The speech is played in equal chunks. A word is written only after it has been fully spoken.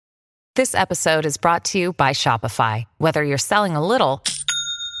This episode is brought to you by Shopify. Whether you're selling a little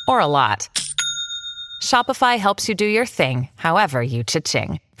or a lot, Shopify helps you do your thing, however you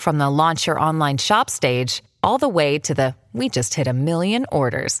cha-ching. From the launch your online shop stage, all the way to the we just hit 1 million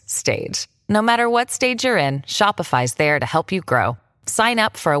orders stage. No matter what stage you're in, Shopify's there to help you grow. Sign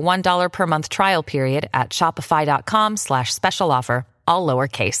up for a $1 per month trial period at shopify.com/special offer, all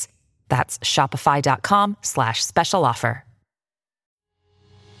lowercase. That's shopify.com/special offer.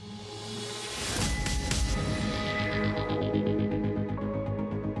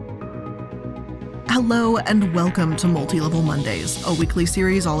 Hello and welcome to Multi-Level Mondays, a weekly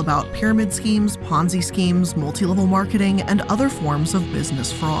series all about pyramid schemes, Ponzi schemes, multi-level marketing, and other forms of business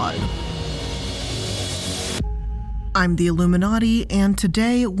fraud. I'm the Illuminati, and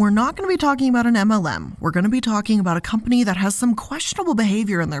today we're not going to be talking about an MLM. We're going to be talking about a company that has some questionable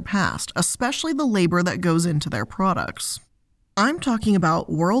behavior in their past, especially the labor that goes into their products. I'm talking about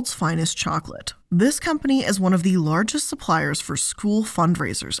World's Finest Chocolate. This company is one of the largest suppliers for school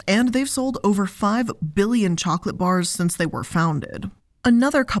fundraisers, and they've sold over 5 billion chocolate bars since they were founded.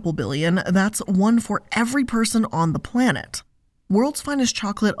 Another couple billion, that's one for every person on the planet. World's Finest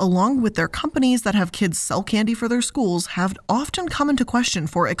Chocolate, along with their companies that have kids sell candy for their schools, have often come into question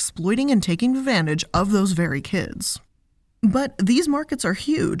for exploiting and taking advantage of those very kids. But these markets are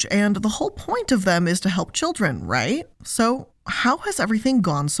huge, and the whole point of them is to help children, right? So how has everything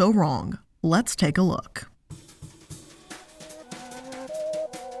gone so wrong? Let's take a look.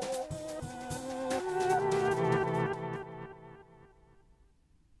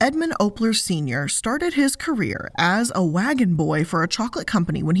 Edmund Opler Sr. started his career as a wagon boy for a chocolate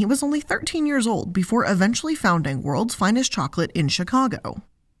company when he was only 13 years old before eventually founding World's Finest Chocolate in Chicago.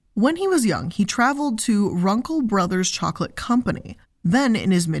 When he was young, he traveled to Runkle Brothers Chocolate Company. Then,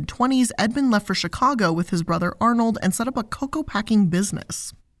 in his mid-20s, Edmund left for Chicago with his brother Arnold and set up a cocoa packing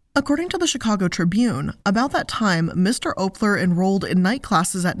business. According to the Chicago Tribune, about that time, Mr. Opler enrolled in night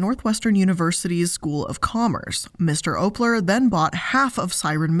classes at Northwestern University's School of Commerce. Mr. Opler then bought half of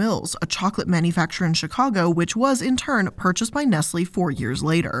Siren Mills, a chocolate manufacturer in Chicago, which was in turn purchased by Nestle 4 years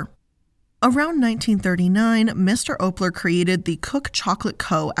later. Around 1939, Mr. Opler created the Cook Chocolate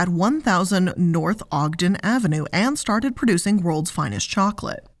Co. at 1000 North Ogden Avenue and started producing World's Finest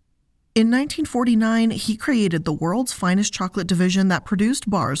Chocolate. In 1949, he created the World's Finest Chocolate division that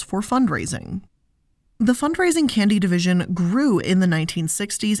produced bars for fundraising. The fundraising candy division grew in the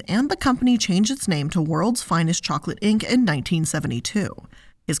 1960s, and the company changed its name to World's Finest Chocolate Inc. in 1972.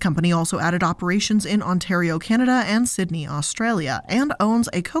 His company also added operations in Ontario, Canada, and Sydney, Australia, and owns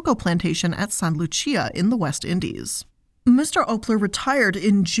a cocoa plantation at San Lucia in the West Indies. Mr. Opler retired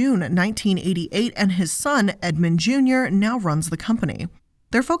in June 1988, and his son, Edmund Jr., now runs the company.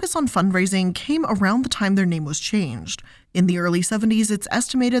 Their focus on fundraising came around the time their name was changed. In the early 70s, it's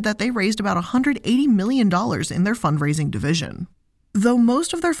estimated that they raised about $180 million in their fundraising division. Though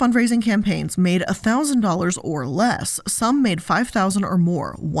most of their fundraising campaigns made $1,000 or less, some made $5,000 or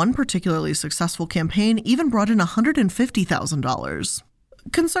more. One particularly successful campaign even brought in $150,000.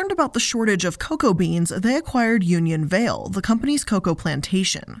 Concerned about the shortage of cocoa beans, they acquired Union Vale, the company's cocoa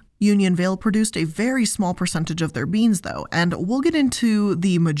plantation. Union Vale produced a very small percentage of their beans, though, and we'll get into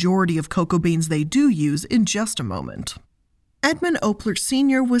the majority of cocoa beans they do use in just a moment. Edmund Opler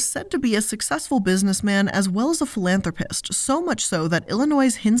Sr. was said to be a successful businessman as well as a philanthropist, so much so that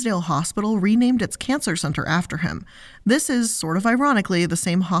Illinois' Hinsdale Hospital renamed its cancer center after him. This is, sort of ironically, the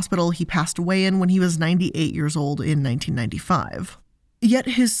same hospital he passed away in when he was 98 years old in 1995. Yet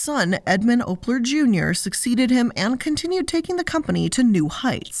his son, Edmund Opler Jr., succeeded him and continued taking the company to new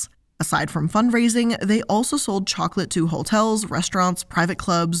heights. Aside from fundraising, they also sold chocolate to hotels, restaurants, private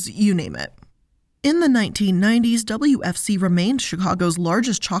clubs, you name it. In the 1990s, WFC remained Chicago's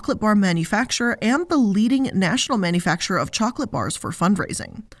largest chocolate bar manufacturer and the leading national manufacturer of chocolate bars for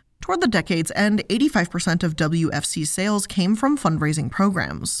fundraising. Toward the decade's end, 85% of WFC's sales came from fundraising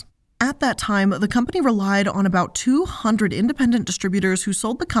programs. At that time, the company relied on about 200 independent distributors who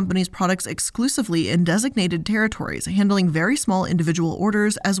sold the company's products exclusively in designated territories, handling very small individual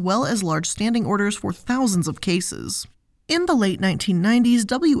orders as well as large standing orders for thousands of cases. In the late 1990s,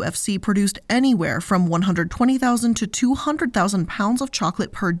 WFC produced anywhere from 120,000 to 200,000 pounds of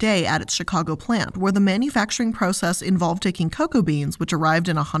chocolate per day at its Chicago plant, where the manufacturing process involved taking cocoa beans, which arrived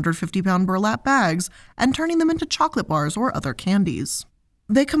in 150-pound burlap bags, and turning them into chocolate bars or other candies.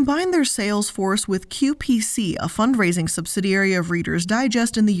 They combined their sales force with QPC, a fundraising subsidiary of Reader's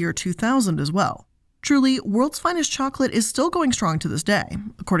Digest, in the year 2000 as well. Truly, World's Finest Chocolate is still going strong to this day.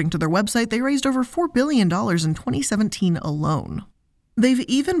 According to their website, they raised over $4 billion in 2017 alone. They've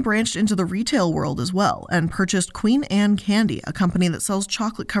even branched into the retail world as well and purchased Queen Anne Candy, a company that sells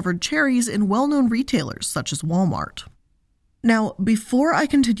chocolate-covered cherries in well-known retailers such as Walmart. Now, before I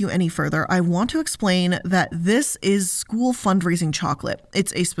continue any further, I want to explain that this is school fundraising chocolate.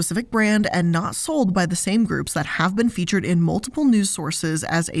 It's a specific brand and not sold by the same groups that have been featured in multiple news sources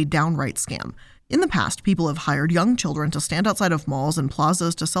as a downright scam. In the past, people have hired young children to stand outside of malls and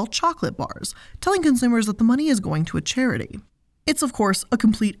plazas to sell chocolate bars, telling consumers that the money is going to a charity. It's, of course, a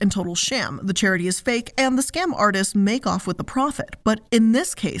complete and total sham. The charity is fake, and the scam artists make off with the profit. But in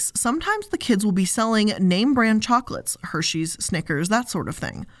this case, sometimes the kids will be selling name-brand chocolates, Hershey's, Snickers, that sort of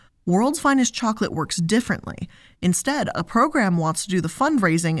thing. World's Finest Chocolate works differently. Instead, a program wants to do the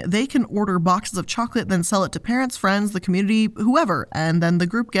fundraising. They can order boxes of chocolate, then sell it to parents, friends, the community, whoever, and then the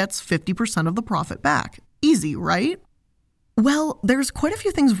group gets 50% of the profit back. Easy, right? Well, there's quite a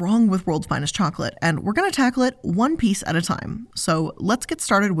few things wrong with World's Finest Chocolate, and we're going to tackle it one piece at a time. So let's get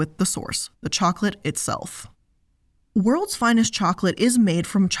started with the source, the chocolate itself. World's Finest Chocolate is made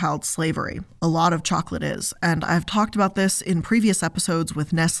from child slavery. A lot of chocolate is, and I've talked about this in previous episodes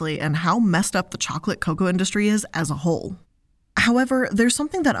with Nestle and how messed up the chocolate cocoa industry is as a whole. However, there's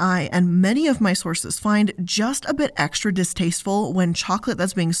something that I and many of my sources find just a bit extra distasteful when chocolate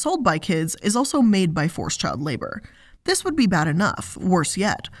that's being sold by kids is also made by forced child labor. This would be bad enough. Worse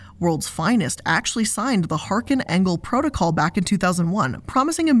yet, World's Finest actually signed the Harkin-Engel Protocol back in 2001,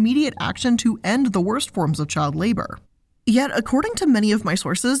 promising immediate action to end the worst forms of child labor. Yet, according to many of my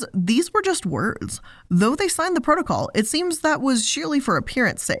sources, these were just words. Though they signed the protocol, it seems that was sheerly for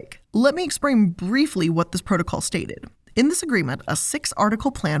appearance sake. Let me explain briefly what this protocol stated. In this agreement, a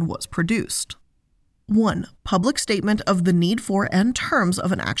 6-article plan was produced. 1. Public statement of the need for and terms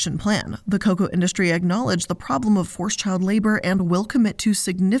of an action plan. The cocoa industry acknowledged the problem of forced child labor and will commit to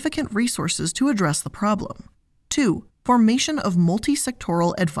significant resources to address the problem. 2. Formation of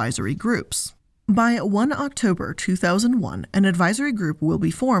multi-sectoral advisory groups. By 1 October 2001, an advisory group will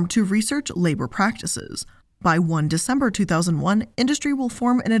be formed to research labor practices. By 1 December 2001, industry will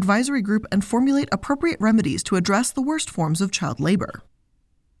form an advisory group and formulate appropriate remedies to address the worst forms of child labor.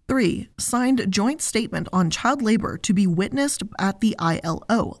 3. Signed joint statement on child labor to be witnessed at the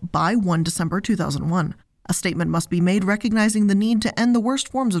ILO by 1 December 2001. A statement must be made recognizing the need to end the worst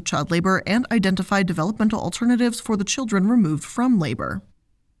forms of child labor and identify developmental alternatives for the children removed from labor.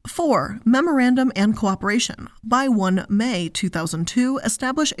 4. Memorandum and cooperation. By 1 May 2002,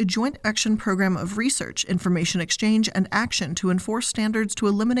 establish a joint action program of research, information exchange, and action to enforce standards to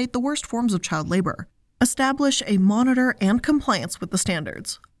eliminate the worst forms of child labor. Establish a monitor and compliance with the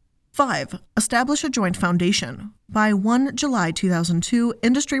standards. 5. Establish a joint foundation. By 1 July 2002,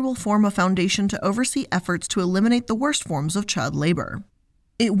 industry will form a foundation to oversee efforts to eliminate the worst forms of child labor.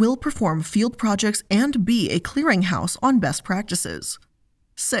 It will perform field projects and be a clearinghouse on best practices.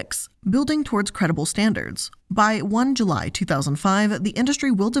 6. Building towards credible standards. By 1 July 2005, the industry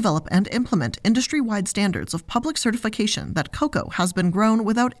will develop and implement industry-wide standards of public certification that cocoa has been grown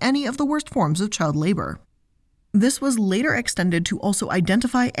without any of the worst forms of child labor. This was later extended to also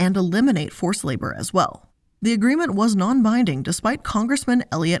identify and eliminate forced labor as well. The agreement was non-binding despite Congressman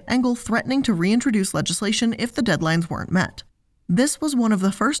Elliot Engel threatening to reintroduce legislation if the deadlines weren't met. This was one of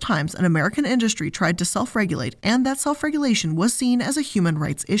the first times an American industry tried to self-regulate, and that self-regulation was seen as a human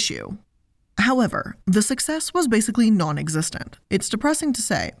rights issue. However, the success was basically non-existent. It's depressing to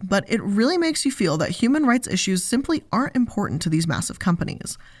say, but it really makes you feel that human rights issues simply aren't important to these massive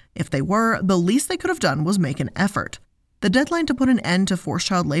companies. If they were, the least they could have done was make an effort. The deadline to put an end to forced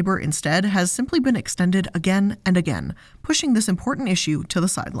child labor instead has simply been extended again and again, pushing this important issue to the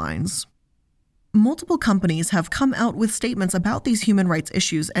sidelines. Multiple companies have come out with statements about these human rights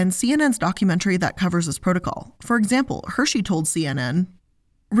issues, and CNN's documentary that covers this protocol. For example, Hershey told CNN,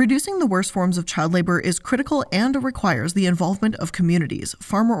 "Reducing the worst forms of child labor is critical and requires the involvement of communities,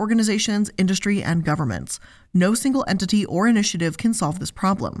 farmer organizations, industry, and governments. No single entity or initiative can solve this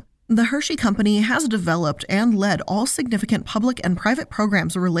problem. The Hershey Company has developed and led all significant public and private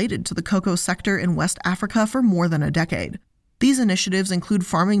programs related to the cocoa sector in West Africa for more than a decade. These initiatives include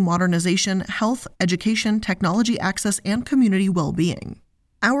farming modernization, health, education, technology access, and community well-being.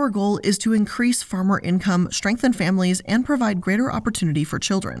 Our goal is to increase farmer income, strengthen families, and provide greater opportunity for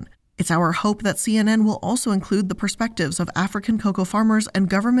children. It's our hope that CNN will also include the perspectives of African cocoa farmers and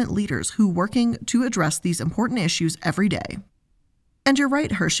government leaders who are working to address these important issues every day." And you're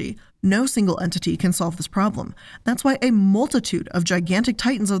right, Hershey. No single entity can solve this problem. That's why a multitude of gigantic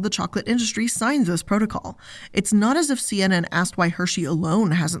titans of the chocolate industry signed this protocol. It's not as if CNN asked why Hershey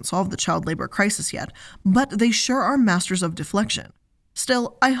alone hasn't solved the child labor crisis yet, but they sure are masters of deflection.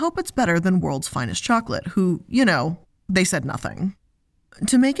 Still, I hope it's better than World's Finest Chocolate, who, they said nothing.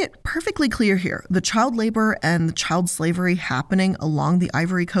 To make it perfectly clear here, the child labor and the child slavery happening along the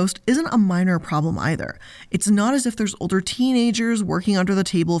Ivory Coast isn't a minor problem either. It's not as if there's older teenagers working under the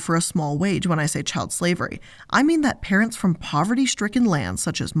table for a small wage when I say child slavery. I mean that parents from poverty-stricken lands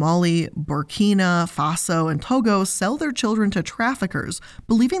such as Mali, Burkina Faso, and Togo sell their children to traffickers,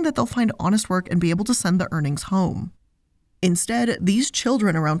 believing that they'll find honest work and be able to send the earnings home. Instead, these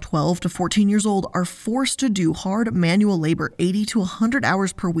children around 12 to 14 years old are forced to do hard manual labor 80 to 100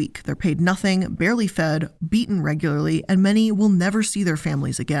 hours per week. They're paid nothing, barely fed, beaten regularly, and many will never see their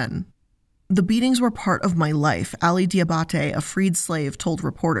families again. The beatings were part of my life, Ali Diabate, a freed slave, told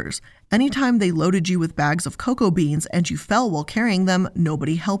reporters. Anytime they loaded you with bags of cocoa beans and you fell while carrying them,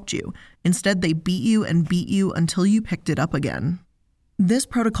 nobody helped you. Instead, they beat you until you picked it up again. This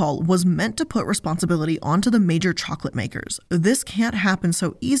protocol was meant to put responsibility onto the major chocolate makers. This can't happen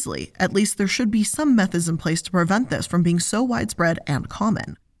so easily. At least there should be some methods in place to prevent this from being so widespread and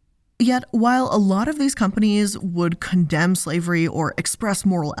common. Yet, while a lot of these companies would condemn slavery or express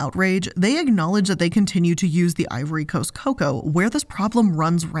moral outrage, they acknowledge that they continue to use the Ivory Coast cocoa where this problem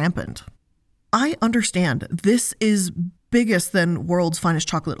runs rampant. I understand this is biggest than World's Finest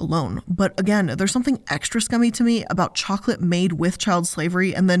Chocolate alone, but again, there's something extra scummy to me about chocolate made with child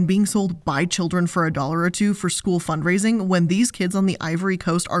slavery and then being sold by children for $1 or $2 for school fundraising when these kids on the Ivory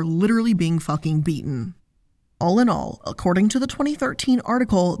Coast are literally being fucking beaten. All in all, according to the 2013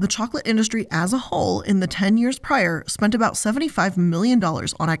 article, the chocolate industry as a whole in the 10 years prior spent about $75 million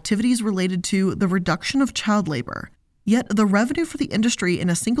on activities related to the reduction of child labor. Yet the revenue for the industry in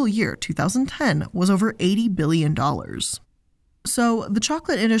a single year, 2010, was over $80 billion. So the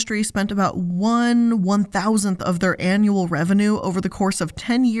chocolate industry spent about 1/1000th of their annual revenue over the course of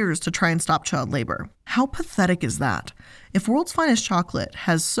 10 years to try and stop child labor. How pathetic is that? If World's Finest Chocolate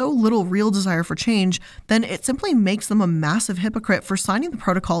has so little real desire for change, then it simply makes them a massive hypocrite for signing the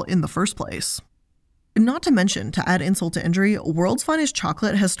protocol in the first place. Not to mention, to add insult to injury, World's Finest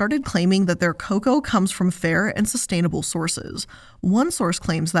Chocolate has started claiming that their cocoa comes from fair and sustainable sources. One source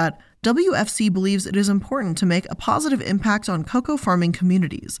claims that WFC believes it is important to make a positive impact on cocoa farming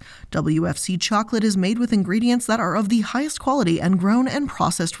communities. WFC chocolate is made with ingredients that are of the highest quality and grown and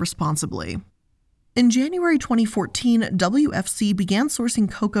processed responsibly. In January 2014, WFC began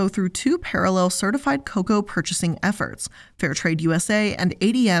sourcing cocoa through two parallel certified cocoa purchasing efforts, Fairtrade USA and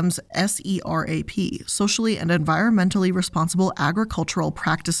ADM's SERAP, Socially and Environmentally Responsible Agricultural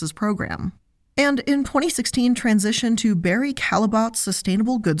Practices Program. And in 2016, transitioned to Barry Callebaut's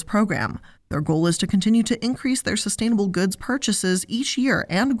Sustainable Goods Program. Their goal is to continue to increase their sustainable goods purchases each year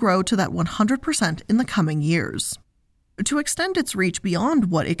and grow to that 100% in the coming years. To extend its reach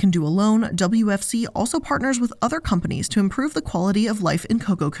beyond what it can do alone, WFC also partners with other companies to improve the quality of life in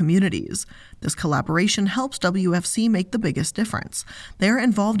cocoa communities. This collaboration helps WFC make the biggest difference. They are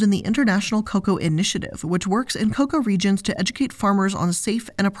involved in the International Cocoa Initiative, which works in cocoa regions to educate farmers on safe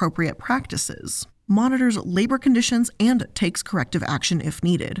and appropriate practices, monitors labor conditions, and takes corrective action if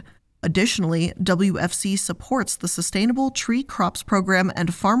needed. Additionally, WFC supports the Sustainable Tree Crops Program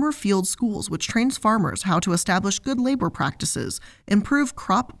and Farmer Field Schools, which trains farmers how to establish good labor practices, improve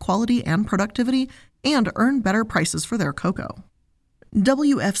crop quality and productivity, and earn better prices for their cocoa.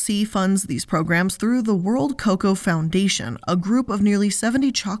 WFC funds these programs through the World Cocoa Foundation, a group of nearly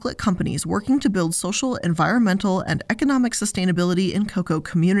 70 chocolate companies working to build social, environmental, and economic sustainability in cocoa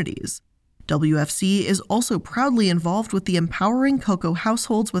communities. WFC is also proudly involved with the Empowering Cocoa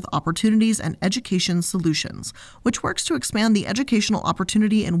Households with Opportunities and Education Solutions, which works to expand the educational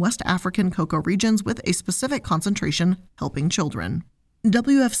opportunity in West African cocoa regions with a specific concentration helping children.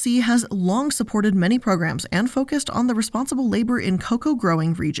 WFC has long supported many programs and focused on the responsible labor in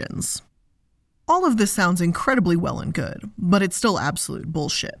cocoa-growing regions. All of this sounds incredibly well and good, but it's still absolute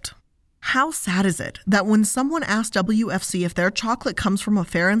bullshit. How sad is it that when someone asks WFC if their chocolate comes from a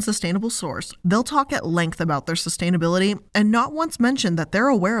fair and sustainable source, they'll talk at length about their sustainability and not once mention that they're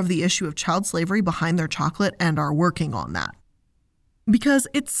aware of the issue of child slavery behind their chocolate and are working on that? Because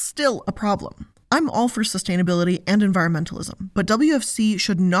it's still a problem. I'm all for sustainability and environmentalism, but WFC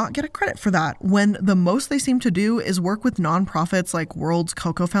should not get a credit for that when the most they seem to do is work with nonprofits like World's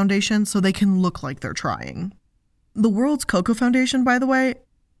Cocoa Foundation so they can look like they're trying. The World's Cocoa Foundation, by the way,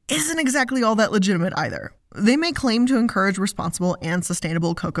 isn't exactly all that legitimate either. They may claim to encourage responsible and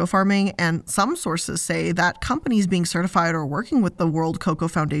sustainable cocoa farming, and some sources say that companies being certified or working with the World Cocoa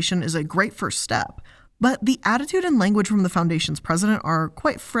Foundation is a great first step. But the attitude and language from the foundation's president are,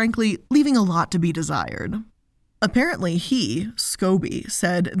 quite frankly, leaving a lot to be desired. Apparently he, Scobie,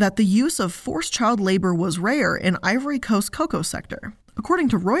 said that the use of forced child labor was rare in Ivory Coast cocoa sector. According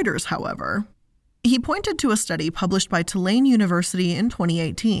to Reuters, however, He pointed to a study published by Tulane University in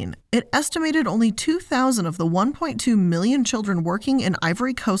 2018. It estimated only 2,000 of the 1.2 million children working in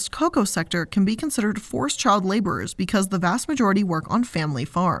Ivory Coast cocoa sector can be considered forced child laborers because the vast majority work on family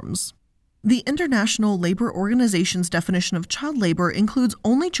farms. The International Labor Organization's definition of child labor includes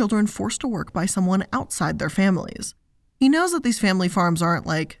only children forced to work by someone outside their families. He knows that these family farms aren't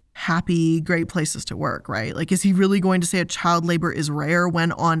like happy, great places to work, right? Like, is he really going to say a child labor is rare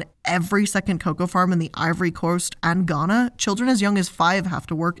when on every second cocoa farm in the Ivory Coast and Ghana, children as young as 5 have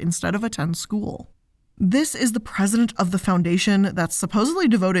to work instead of attend school? This is the president of the foundation that's supposedly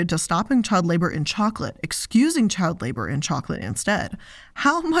devoted to stopping child labor in chocolate, excusing child labor in chocolate instead.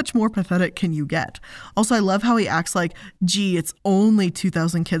 How much more pathetic can you get? Also, I love how he acts like, gee, it's only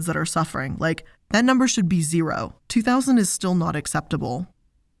 2,000 kids that are suffering. Like, that number should be 0. 2,000 is still not acceptable.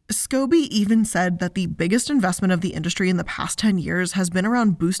 Scobie even said that the biggest investment of the industry in the past 10 years has been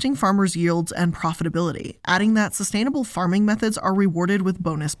around boosting farmers' yields and profitability, adding that sustainable farming methods are rewarded with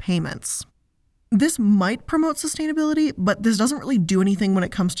bonus payments. This might promote sustainability, but this doesn't really do anything when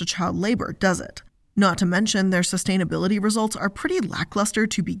it comes to child labor, does it? Not to mention, their sustainability results are pretty lackluster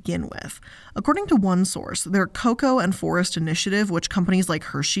to begin with. According to one source, their Cocoa and Forest Initiative, which companies like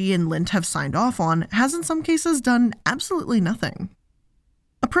Hershey and Lindt have signed off on, has in some cases done absolutely nothing.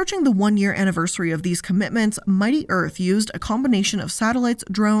 Approaching the 1-year anniversary of these commitments, Mighty Earth used a combination of satellites,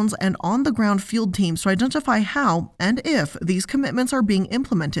 drones, and on-the-ground field teams to identify how and if these commitments are being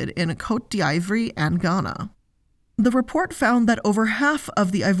implemented in Côte d'Ivoire and Ghana. The report found that over half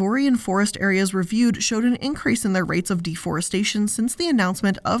of the Ivorian forest areas reviewed showed an increase in their rates of deforestation since the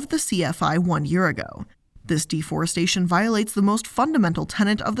announcement of the CFI 1 year ago. This deforestation violates the most fundamental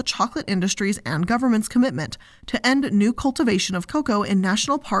tenet of the chocolate industry's and government's commitment to end new cultivation of cocoa in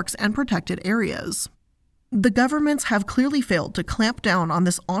national parks and protected areas. The governments have clearly failed to clamp down on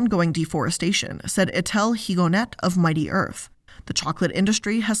this ongoing deforestation, said Etel Higonet of Mighty Earth. The chocolate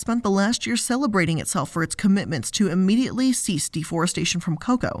industry has spent the last year celebrating itself for its commitments to immediately cease deforestation from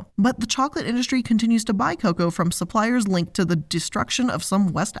cocoa, but the chocolate industry continues to buy cocoa from suppliers linked to the destruction of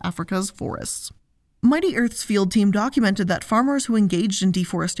some West Africa's forests. Mighty Earth's field team documented that farmers who engaged in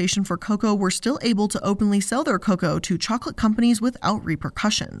deforestation for cocoa were still able to openly sell their cocoa to chocolate companies without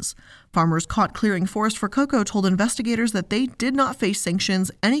repercussions. Farmers caught clearing forest for cocoa told investigators that they did not face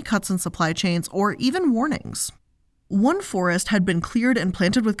sanctions, any cuts in supply chains, or even warnings. One forest had been cleared and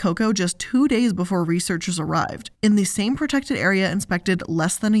planted with cocoa just 2 days before researchers arrived, in the same protected area inspected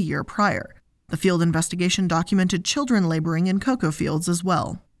less than a year prior. The field investigation documented children laboring in cocoa fields as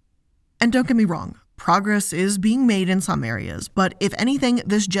well. And don't get me wrong, progress is being made in some areas, but if anything,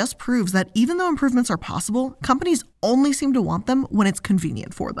 this just proves that even though improvements are possible, companies only seem to want them when it's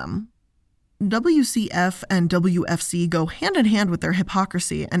convenient for them. WCF and WFC go hand in hand with their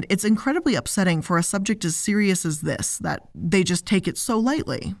hypocrisy, and it's incredibly upsetting for a subject as serious as this, that they just take it so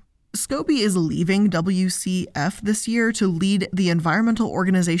lightly. Scobie is leaving WCF this year to lead the environmental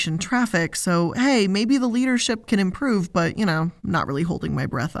organization Traffic, so hey, maybe the leadership can improve, but not really holding my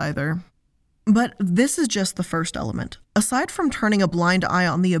breath either. But this is just the first element. Aside from turning a blind eye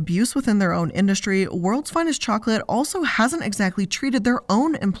on the abuse within their own industry, World's Finest Chocolate also hasn't exactly treated their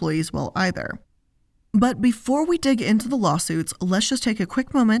own employees well either. But before we dig into the lawsuits, let's just take a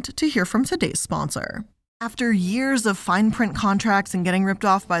quick moment to hear from today's sponsor. After years of fine print contracts and getting ripped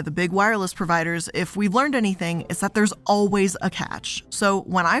off by the big wireless providers, if we've learned anything, it's that there's always a catch. So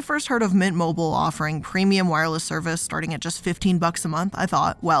when I first heard of Mint Mobile offering premium wireless service starting at just $15 a month, I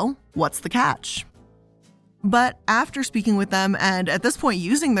thought, well, what's the catch? But after speaking with them and at this point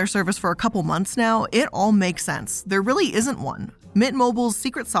using their service for a couple months now, it all makes sense. There really isn't one. Mint Mobile's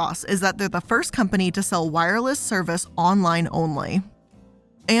secret sauce is that they're the first company to sell wireless service online only.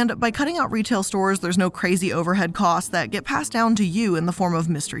 And by cutting out retail stores, there's no crazy overhead costs that get passed down to you in the form of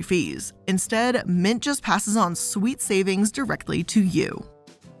mystery fees. Instead, Mint just passes on sweet savings directly to you.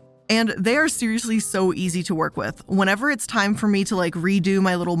 And they are seriously so easy to work with. Whenever it's time for me to redo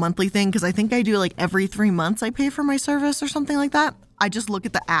my little monthly thing, because I think I do every 3 months I pay for my service or something like that, I just look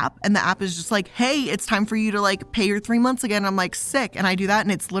at the app and the app is just hey, it's time for you to pay your 3 months again. I'm sick. And I do that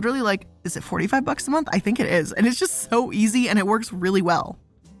and it's literally is it $45 a month? I think it is. And it's just so easy and it works really well.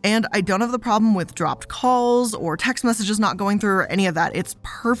 And I don't have the problem with dropped calls or text messages not going through or any of that. It's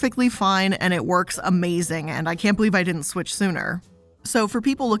perfectly fine and it works amazing. And I can't believe I didn't switch sooner. So for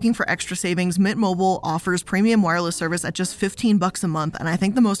people looking for extra savings, Mint Mobile offers premium wireless service at just $15 a month. And I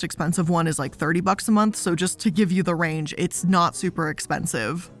think the most expensive one is $30 a month. So just to give you the range, it's not super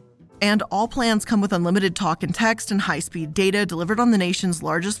expensive. And all plans come with unlimited talk and text and high-speed data delivered on the nation's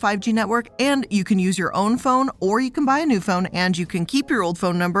largest 5G network, and you can use your own phone or you can buy a new phone and you can keep your old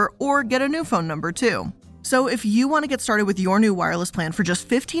phone number or get a new phone number too. So if you want to get started with your new wireless plan for just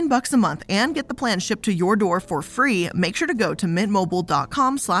 $15 a month and get the plan shipped to your door for free, make sure to go to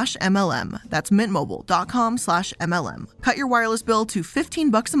mintmobile.com/MLM. That's mintmobile.com/MLM. Cut your wireless bill to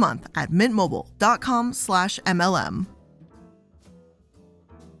 $15 a month at mintmobile.com/MLM.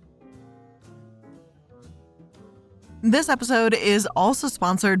 This episode is also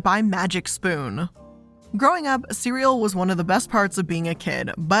sponsored by Magic Spoon. Growing up, cereal was one of the best parts of being a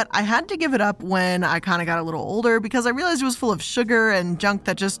kid, but I had to give it up when I kind of got a little older because I realized it was full of sugar and junk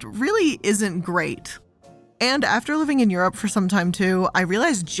that just really isn't great. And after living in Europe for some time too, I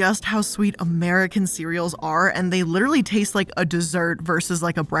realized just how sweet American cereals are, and they literally taste like a dessert versus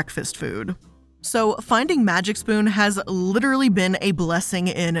like a breakfast food. So finding Magic Spoon has literally been a blessing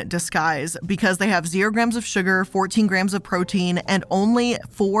in disguise because they have 0 grams of sugar, 14 grams of protein, and only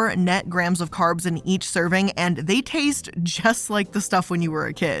 4 net grams of carbs in each serving, and they taste just like the stuff when you were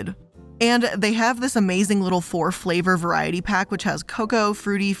a kid. And they have this amazing little 4-flavor variety pack, which has cocoa,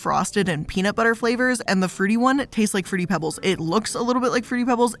 fruity, frosted, and peanut butter flavors, and the fruity one tastes like Fruity Pebbles. It looks a little bit like Fruity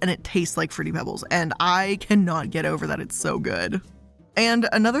Pebbles, and it tastes like Fruity Pebbles, and I cannot get over that. It's so good. And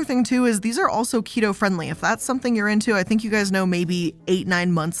another thing too is these are also keto friendly. If that's something you're into, I think you guys know maybe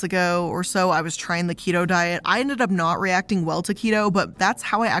 8-9 months ago or so, I was trying the keto diet. I ended up not reacting well to keto, but that's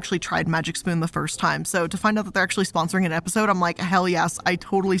how I actually tried Magic Spoon the first time. So to find out that they're actually sponsoring an episode, I'm like, hell yes, I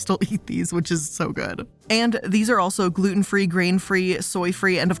totally still eat these, which is so good. And these are also gluten-free, grain-free,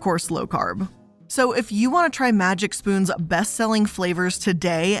 soy-free, and of course, low carb. So if you want to try Magic Spoon's best-selling flavors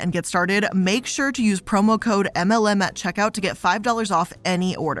today and get started, make sure to use promo code MLM at checkout to get $5 off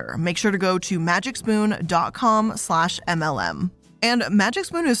any order. Make sure to go to magicspoon.com/MLM. And Magic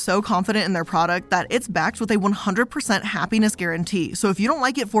Spoon is so confident in their product that it's backed with a 100% happiness guarantee. So if you don't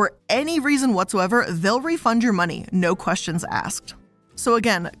like it for any reason whatsoever, they'll refund your money, no questions asked. So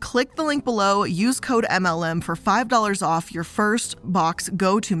again, click the link below, use code MLM for $5 off your first box.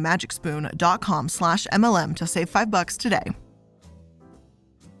 Go to magicspoon.com/MLM to save $5 today.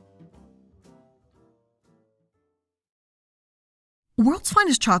 World's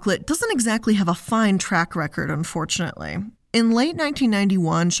Finest Chocolate doesn't exactly have a fine track record, unfortunately. In late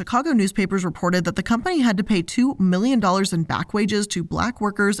 1991, Chicago newspapers reported that the company had to pay $2 million in back wages to Black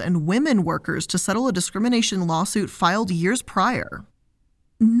workers and women workers to settle a discrimination lawsuit filed years prior.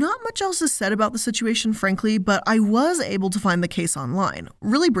 Not much else is said about the situation, frankly, but I was able to find the case online.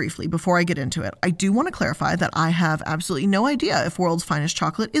 Really briefly, before I get into it, I do want to clarify that I have absolutely no idea if World's Finest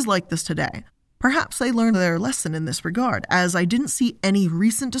Chocolate is like this today. Perhaps they learned their lesson in this regard, as I didn't see any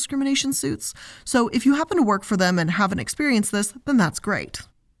recent discrimination suits, so if you happen to work for them and haven't experienced this, then that's great.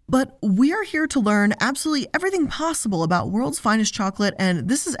 But we are here to learn absolutely everything possible about World's Finest Chocolate, and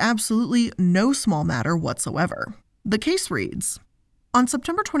this is absolutely no small matter whatsoever. The case reads, on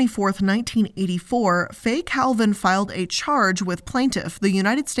September 24, 1984, Faye Calvin filed a charge with plaintiff, the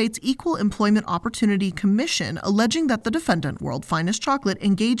United States Equal Employment Opportunity Commission, alleging that the defendant, World's Finest Chocolate,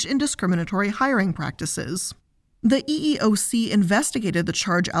 engaged in discriminatory hiring practices. The EEOC investigated the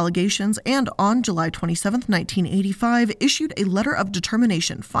charge allegations and on July 27, 1985, issued a letter of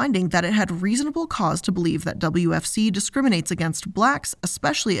determination finding that it had reasonable cause to believe that WFC discriminates against Blacks,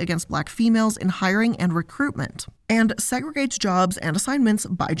 especially against Black females in hiring and recruitment, and segregates jobs and assignments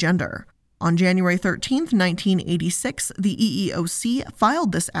by gender. On January 13, 1986, the EEOC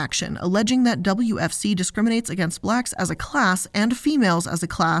filed this action, alleging that WFC discriminates against Blacks as a class and females as a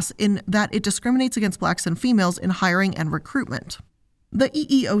class in that it discriminates against Blacks and females in hiring and recruitment. The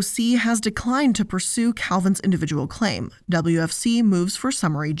EEOC has declined to pursue Calvin's individual claim. WFC moves for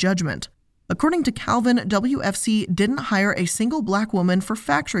summary judgment. According to Calvin, WFC didn't hire a single Black woman for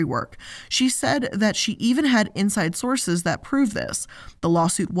factory work. She said that she even had inside sources that prove this. The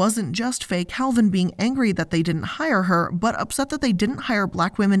lawsuit wasn't just Faye Calvin being angry that they didn't hire her, but upset that they didn't hire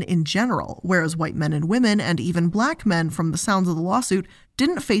Black women in general, whereas white men and women, and even Black men, from the sounds of the lawsuit,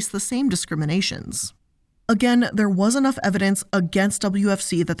 didn't face the same discriminations. Again, there was enough evidence against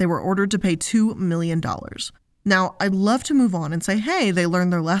WFC that they were ordered to pay $2 million. Now, I'd love to move on and say, hey, they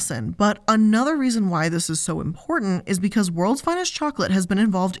learned their lesson, but another reason why this is so important is because World's Finest Chocolate has been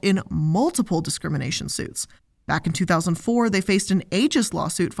involved in multiple discrimination suits. Back in 2004, they faced an ageist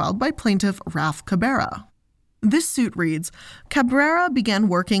lawsuit filed by plaintiff Ralph Cabrera. This suit reads, Cabrera began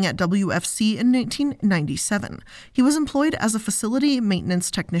working at WFC in 1997. He was employed as a facility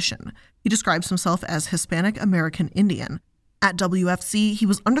maintenance technician. He describes himself as Hispanic American Indian. At WFC, he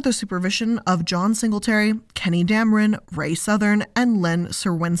was under the supervision of John Singletary, Kenny Dameron, Ray Southern, and Len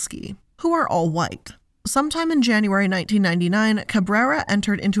Serwinski, who are all white. Sometime in January 1999, Cabrera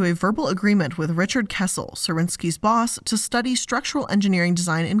entered into a verbal agreement with Richard Kessel, Serwinski's boss, to study structural engineering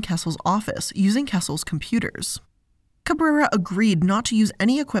design in Kessel's office using Kessel's computers. Cabrera agreed not to use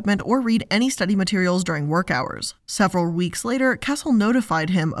any equipment or read any study materials during work hours. Several weeks later, Kessel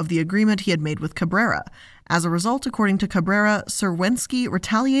notified him of the agreement he had made with Cabrera. As a result, according to Cabrera, Serwinski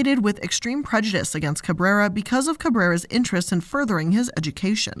retaliated with extreme prejudice against Cabrera because of Cabrera's interest in furthering his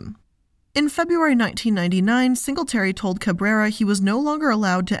education. In February 1999, Singletary told Cabrera he was no longer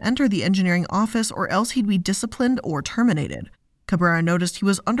allowed to enter the engineering office or else he'd be disciplined or terminated. Cabrera noticed he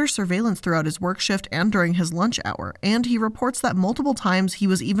was under surveillance throughout his work shift and during his lunch hour, and he reports that multiple times he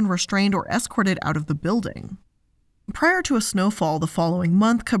was even restrained or escorted out of the building. Prior to a snowfall the following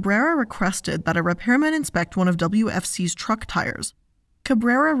month, Cabrera requested that a repairman inspect one of WFC's truck tires.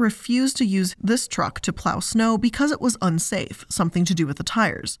 Cabrera refused to use this truck to plow snow because it was unsafe, something to do with the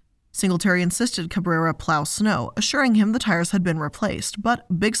tires. Singletary insisted Cabrera plow snow, assuring him the tires had been replaced,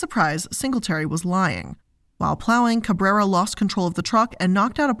 but big surprise, Singletary was lying. While plowing, Cabrera lost control of the truck and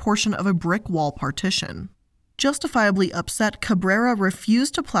knocked out a portion of a brick wall partition. Justifiably upset, Cabrera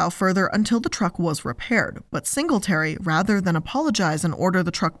refused to plow further until the truck was repaired, but Singletary, rather than apologize and order the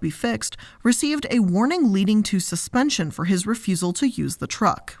truck be fixed, received a warning leading to suspension for his refusal to use the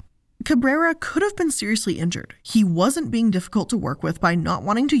truck. Cabrera could have been seriously injured. He wasn't being difficult to work with by not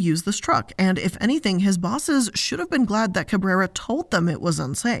wanting to use this truck, and if anything, his bosses should have been glad that Cabrera told them it was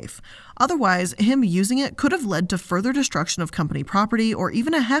unsafe. Otherwise, him using it could have led to further destruction of company property or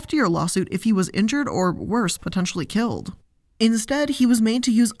even a heftier lawsuit if he was injured or, worse, potentially killed. Instead, he was made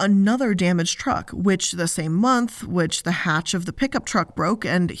to use another damaged truck, which the same month, the hatch of the pickup truck broke,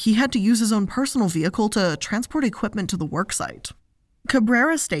 and he had to use his own personal vehicle to transport equipment to the worksite.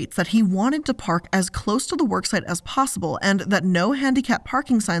 Cabrera states that he wanted to park as close to the worksite as possible and that no handicap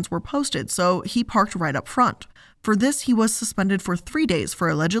parking signs were posted, so he parked right up front. For this, he was suspended for 3 days for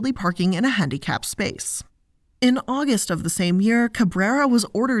allegedly parking in a handicapped space. In August of the same year, Cabrera was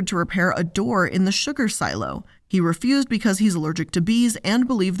ordered to repair a door in the sugar silo. He refused because he's allergic to bees and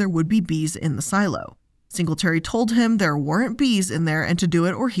believed there would be bees in the silo. Singletary told him there weren't bees in there and to do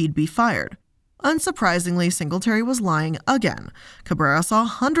it or he'd be fired. Unsurprisingly, Singletary was lying again. Cabrera saw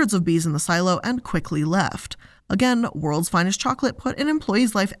hundreds of bees in the silo and quickly left. Again, World's Finest Chocolate put an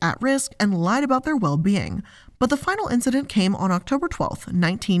employee's life at risk and lied about their well-being. But the final incident came on October 12,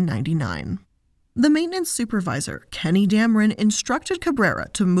 1999. The maintenance supervisor, Kenny Dameron, instructed Cabrera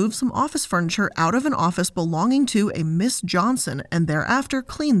to move some office furniture out of an office belonging to a Miss Johnson and thereafter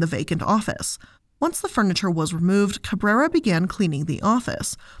clean the vacant office. Once the furniture was removed, Cabrera began cleaning the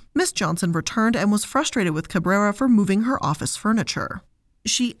office. Miss Johnson returned and was frustrated with Cabrera for moving her office furniture.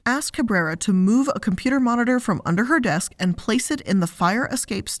 She asked Cabrera to move a computer monitor from under her desk and place it in the fire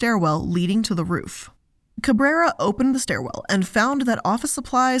escape stairwell leading to the roof. Cabrera opened the stairwell and found that office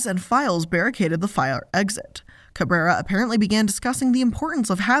supplies and files barricaded the fire exit. Cabrera apparently began discussing the importance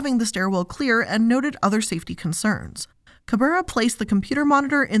of having the stairwell clear and noted other safety concerns. Cabrera placed the computer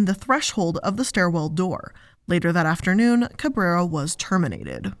monitor in the threshold of the stairwell door. Later that afternoon, Cabrera was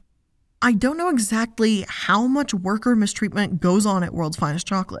terminated. I don't know exactly how much worker mistreatment goes on at World's Finest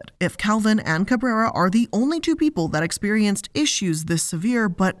Chocolate, if Calvin and Cabrera are the only two people that experienced issues this severe,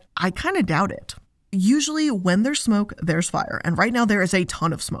 but I kind of doubt it. Usually when there's smoke, there's fire, and right now there is a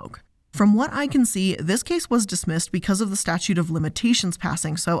ton of smoke. From what I can see, this case was dismissed because of the statute of limitations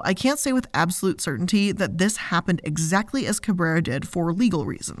passing, so I can't say with absolute certainty that this happened exactly as Cabrera did for legal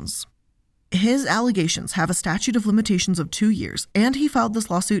reasons. His allegations have a statute of limitations of 2 years, and he filed this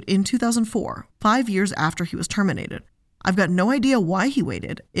lawsuit in 2004, 5 years after he was terminated. I've got no idea why he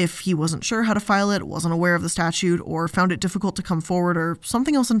waited, if he wasn't sure how to file it, wasn't aware of the statute, or found it difficult to come forward, or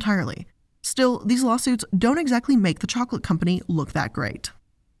something else entirely. Still, these lawsuits don't exactly make the chocolate company look that great.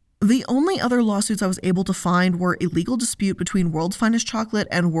 The only other lawsuits I was able to find were a legal dispute between World's Finest Chocolate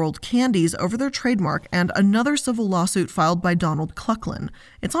and World Candies over their trademark and another civil lawsuit filed by Donald Clucklin.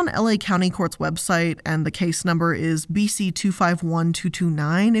 It's on LA County Court's website and the case number is BC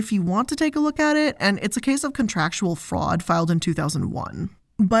 251229 if you want to take a look at it, and it's a case of contractual fraud filed in 2001.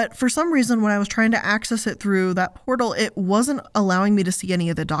 But for some reason, when I was trying to access it through that portal, it wasn't allowing me to see any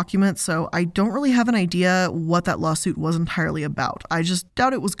of the documents, so I don't really have an idea what that lawsuit was entirely about. I just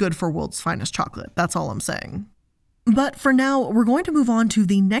doubt it was good for World's Finest Chocolate. That's all I'm saying. But for now, we're going to move on to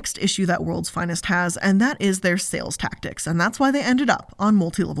the next issue that World's Finest has, and that is their sales tactics, and that's why they ended up on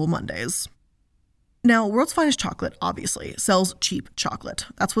Multi-Level Mondays. Now, World's Finest Chocolate obviously sells cheap chocolate.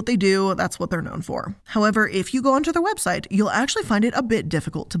 That's what they do, that's what they're known for. However, if you go onto their website, you'll actually find it a bit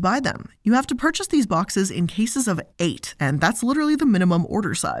difficult to buy them. You have to purchase these boxes in cases of 8, and that's literally the minimum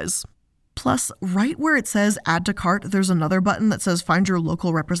order size. Plus, right where it says add to cart, there's another button that says find your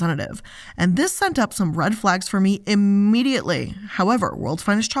local representative. And this sent up some red flags for me immediately. However, World's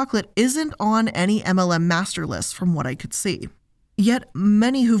Finest Chocolate isn't on any MLM master list from what I could see. Yet,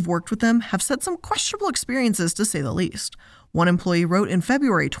 many who've worked with them have said some questionable experiences, to say the least. One employee wrote in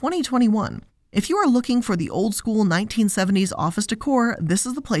February 2021, "If you are looking for the old school 1970s office decor, this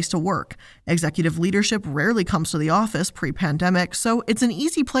is the place to work. Executive leadership rarely comes to the office pre-pandemic, so it's an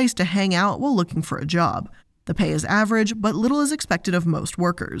easy place to hang out while looking for a job. The pay is average, but little is expected of most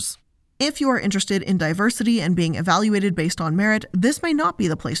workers. If you are interested in diversity and being evaluated based on merit, this may not be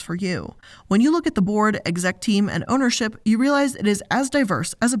the place for you. When you look at the board, exec team, and ownership, you realize it is as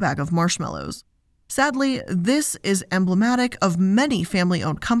diverse as a bag of marshmallows." Sadly, this is emblematic of many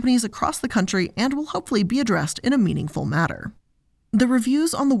family-owned companies across the country and will hopefully be addressed in a meaningful manner. The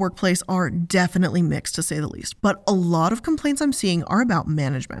reviews on the workplace are definitely mixed, to say the least, but a lot of complaints I'm seeing are about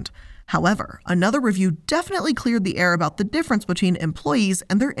management. However, another review definitely cleared the air about the difference between employees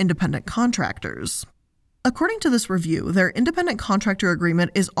and their independent contractors. According to this review, their independent contractor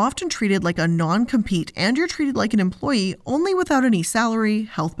agreement is often treated like a non-compete, and you're treated like an employee only without any salary,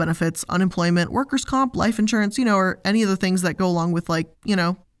 health benefits, unemployment, workers' comp, life insurance, or any of the things that go along with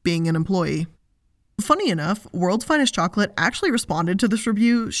being an employee. Funny enough, World's Finest Chocolate actually responded to this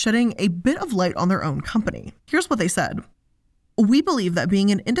review, shedding a bit of light on their own company. Here's what they said. "We believe that being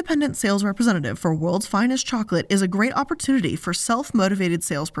an independent sales representative for World's Finest Chocolate is a great opportunity for self-motivated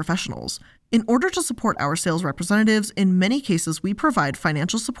sales professionals. In order to support our sales representatives, in many cases we provide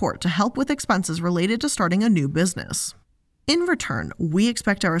financial support to help with expenses related to starting a new business. In return, we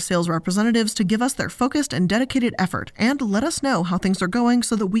expect our sales representatives to give us their focused and dedicated effort and let us know how things are going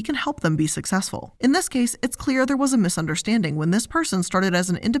so that we can help them be successful. In this case, it's clear there was a misunderstanding when this person started as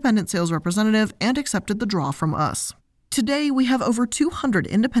an independent sales representative and accepted the draw from us. Today, we have over 200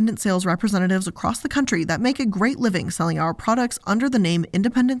 independent sales representatives across the country that make a great living selling our products under the name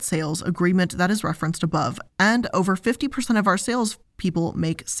Independent Sales Agreement that is referenced above, and over 50% of our sales people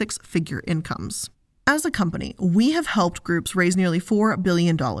make 6-figure incomes. As a company, we have helped groups raise nearly $4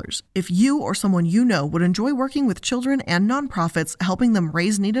 billion. If you or someone you know would enjoy working with children and nonprofits helping them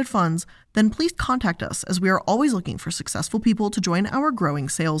raise needed funds, then please contact us, as we are always looking for successful people to join our growing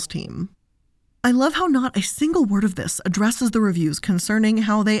sales team." I love how not a single word of this addresses the reviews concerning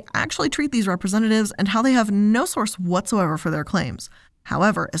how they actually treat these representatives and how they have no source whatsoever for their claims.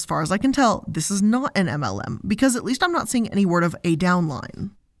 However, as far as I can tell, this is not an MLM, because at least I'm not seeing any word of a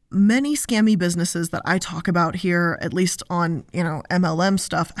downline. Many scammy businesses that I talk about here, at least on, MLM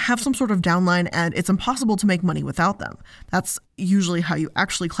stuff, have some sort of downline, and it's impossible to make money without them. That's usually how you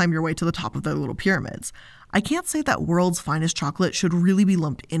actually climb your way to the top of their little pyramids. I can't say that World's Finest Chocolate should really be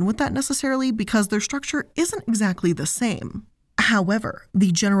lumped in with that necessarily, because their structure isn't exactly the same. However,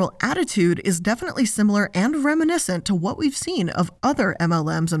 the general attitude is definitely similar and reminiscent to what we've seen of other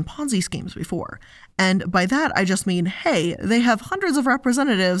MLMs and Ponzi schemes before. And by that, I just mean, hey, they have hundreds of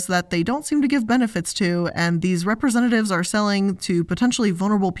representatives that they don't seem to give benefits to, and these representatives are selling to potentially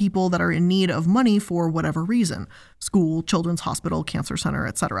vulnerable people that are in need of money for whatever reason: school, children's hospital, cancer center,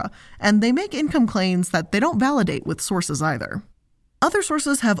 etc. And they make income claims that they don't validate with sources either. Other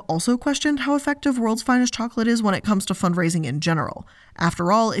sources have also questioned how effective World's Finest Chocolate is when it comes to fundraising in general.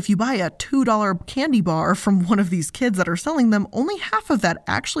 After all, if you buy a $2 candy bar from one of these kids that are selling them, only half of that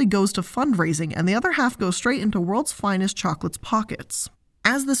actually goes to fundraising, and the other half goes straight into World's Finest Chocolate's pockets.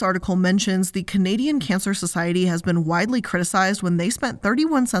 As this article mentions, the Canadian Cancer Society has been widely criticized when they spent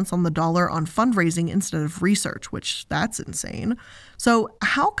 31 cents on the dollar on fundraising instead of research, which that's insane. So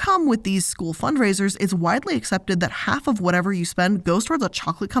how come with these school fundraisers, it's widely accepted that half of whatever you spend goes towards a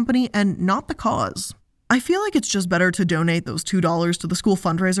chocolate company and not the cause? I feel like it's just better to donate those $2 to the school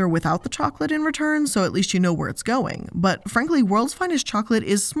fundraiser without the chocolate in return, so at least you know where it's going. But frankly, World's Finest Chocolate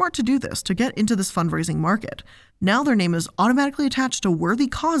is smart to do this, to get into this fundraising market. Now their name is automatically attached to worthy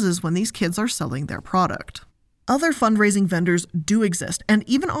causes when these kids are selling their product. Other fundraising vendors do exist and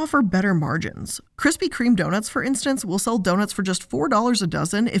even offer better margins. Krispy Kreme donuts, for instance, will sell donuts for just $4 a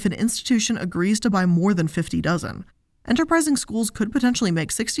dozen if an institution agrees to buy more than 50 dozen. Enterprising schools could potentially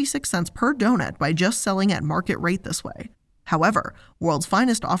make 66 cents per donut by just selling at market rate this way. However, World's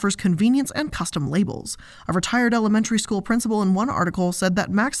Finest offers convenience and custom labels. A retired elementary school principal in one article said that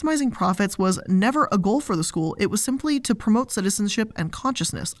maximizing profits was never a goal for the school, it was simply to promote citizenship and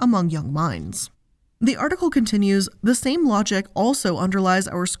consciousness among young minds. The article continues, the same logic also underlies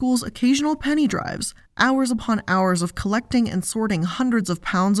our school's occasional penny drives, hours upon hours of collecting and sorting hundreds of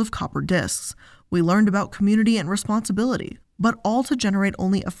pounds of copper discs. We learned about community and responsibility, but all to generate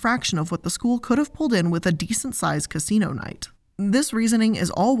only a fraction of what the school could have pulled in with a decent-sized casino night. This reasoning is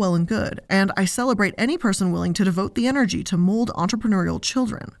all well and good, and I celebrate any person willing to devote the energy to mold entrepreneurial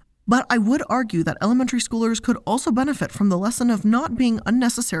children. But I would argue that elementary schoolers could also benefit from the lesson of not being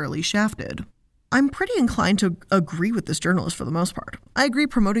unnecessarily shafted. I'm pretty inclined to agree with this journalist for the most part. I agree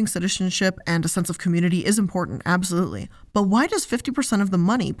promoting citizenship and a sense of community is important, absolutely. But why does 50% of the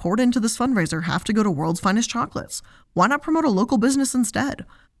money poured into this fundraiser have to go to World's Finest Chocolates? Why not promote a local business instead?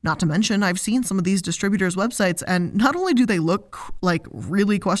 Not to mention, I've seen some of these distributors' websites, and not only do they look like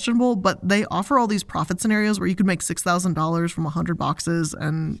really questionable, but they offer all these profit scenarios where you could make $6,000 from 100 boxes,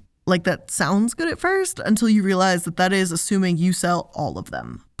 and like that sounds good at first until you realize that that is assuming you sell all of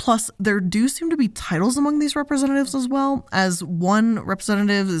them. Plus, there do seem to be titles among these representatives as well, as one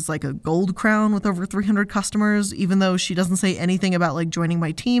representative is like a gold crown with over 300 customers. Even though she doesn't say anything about like joining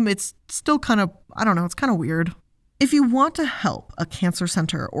my team, it's still kind of, I don't know, it's kind of weird. If you want to help a cancer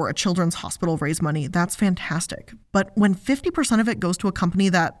center or a children's hospital raise money, that's fantastic. But when 50% of it goes to a company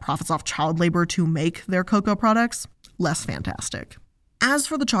that profits off child labor to make their cocoa products, less fantastic. As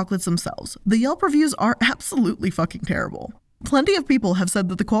for the chocolates themselves, the Yelp reviews are absolutely fucking terrible. Plenty of people have said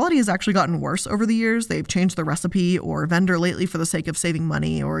that the quality has actually gotten worse over the years. They've changed the recipe or vendor lately for the sake of saving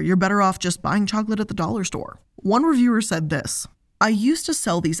money, or you're better off just buying chocolate at the dollar store. One reviewer said this: I used to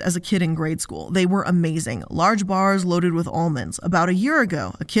sell these as a kid in grade school. They were amazing. Large bars loaded with almonds. About a year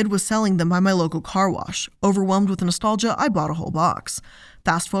ago, a kid was selling them by my local car wash. Overwhelmed with nostalgia, I bought a whole box.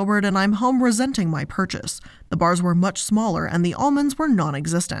 Fast forward and I'm home resenting my purchase. The bars were much smaller and the almonds were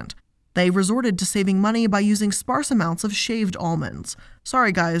non-existent. They resorted to saving money by using sparse amounts of shaved almonds.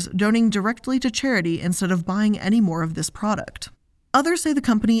 Sorry guys, donating directly to charity instead of buying any more of this product. Others say the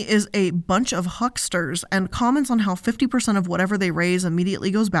company is a bunch of hucksters and comments on how 50% of whatever they raise immediately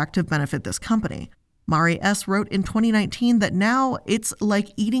goes back to benefit this company. Mari S. wrote in 2019 that now it's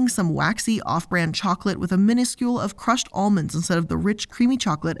like eating some waxy off-brand chocolate with a minuscule of crushed almonds instead of the rich, creamy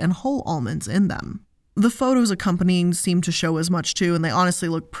chocolate and whole almonds in them. The photos accompanying seem to show as much too, and they honestly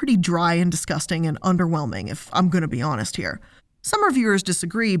look pretty dry and disgusting and underwhelming, if I'm going to be honest here. Some reviewers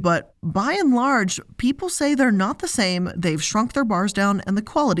disagree, but by and large, people say they're not the same, they've shrunk their bars down, and the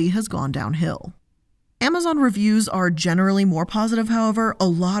quality has gone downhill. Amazon reviews are generally more positive, however. A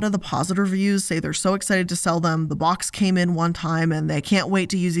lot of the positive reviews say they're so excited to sell them, the box came in one time, and they can't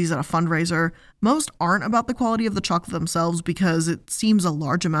wait to use these at a fundraiser. Most aren't about the quality of the chocolate themselves because it seems a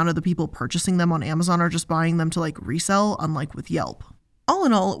large amount of the people purchasing them on Amazon are just buying them to like resell, unlike with Yelp. All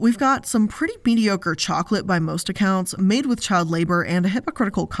in all, we've got some pretty mediocre chocolate by most accounts, made with child labor, and a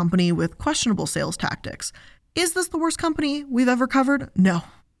hypocritical company with questionable sales tactics. Is this the worst company we've ever covered? No,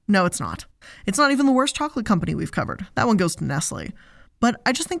 it's not. It's not even the worst chocolate company we've covered. That one goes to Nestle. But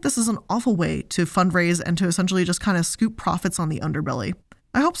I just think this is an awful way to fundraise and to essentially just kind of scoop profits on the underbelly.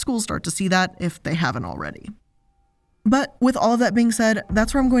 I hope schools start to see that if they haven't already. But with all of that being said,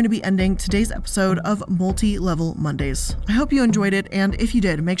 that's where I'm going to be ending today's episode of Multi-Level Mondays. I hope you enjoyed it, and if you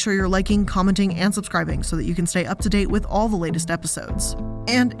did, make sure you're liking, commenting, and subscribing so that you can stay up to date with all the latest episodes.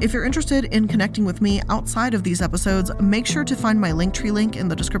 And if you're interested in connecting with me outside of these episodes, make sure to find my Linktree link in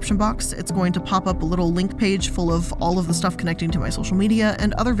the description box. It's going to pop up a little link page full of all of the stuff connecting to my social media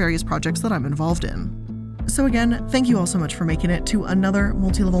and other various projects that I'm involved in. So again, thank you all so much for making it to another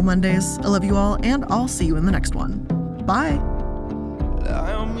Multi-Level Mondays. I love you all, and I'll see you in the next one. Bye.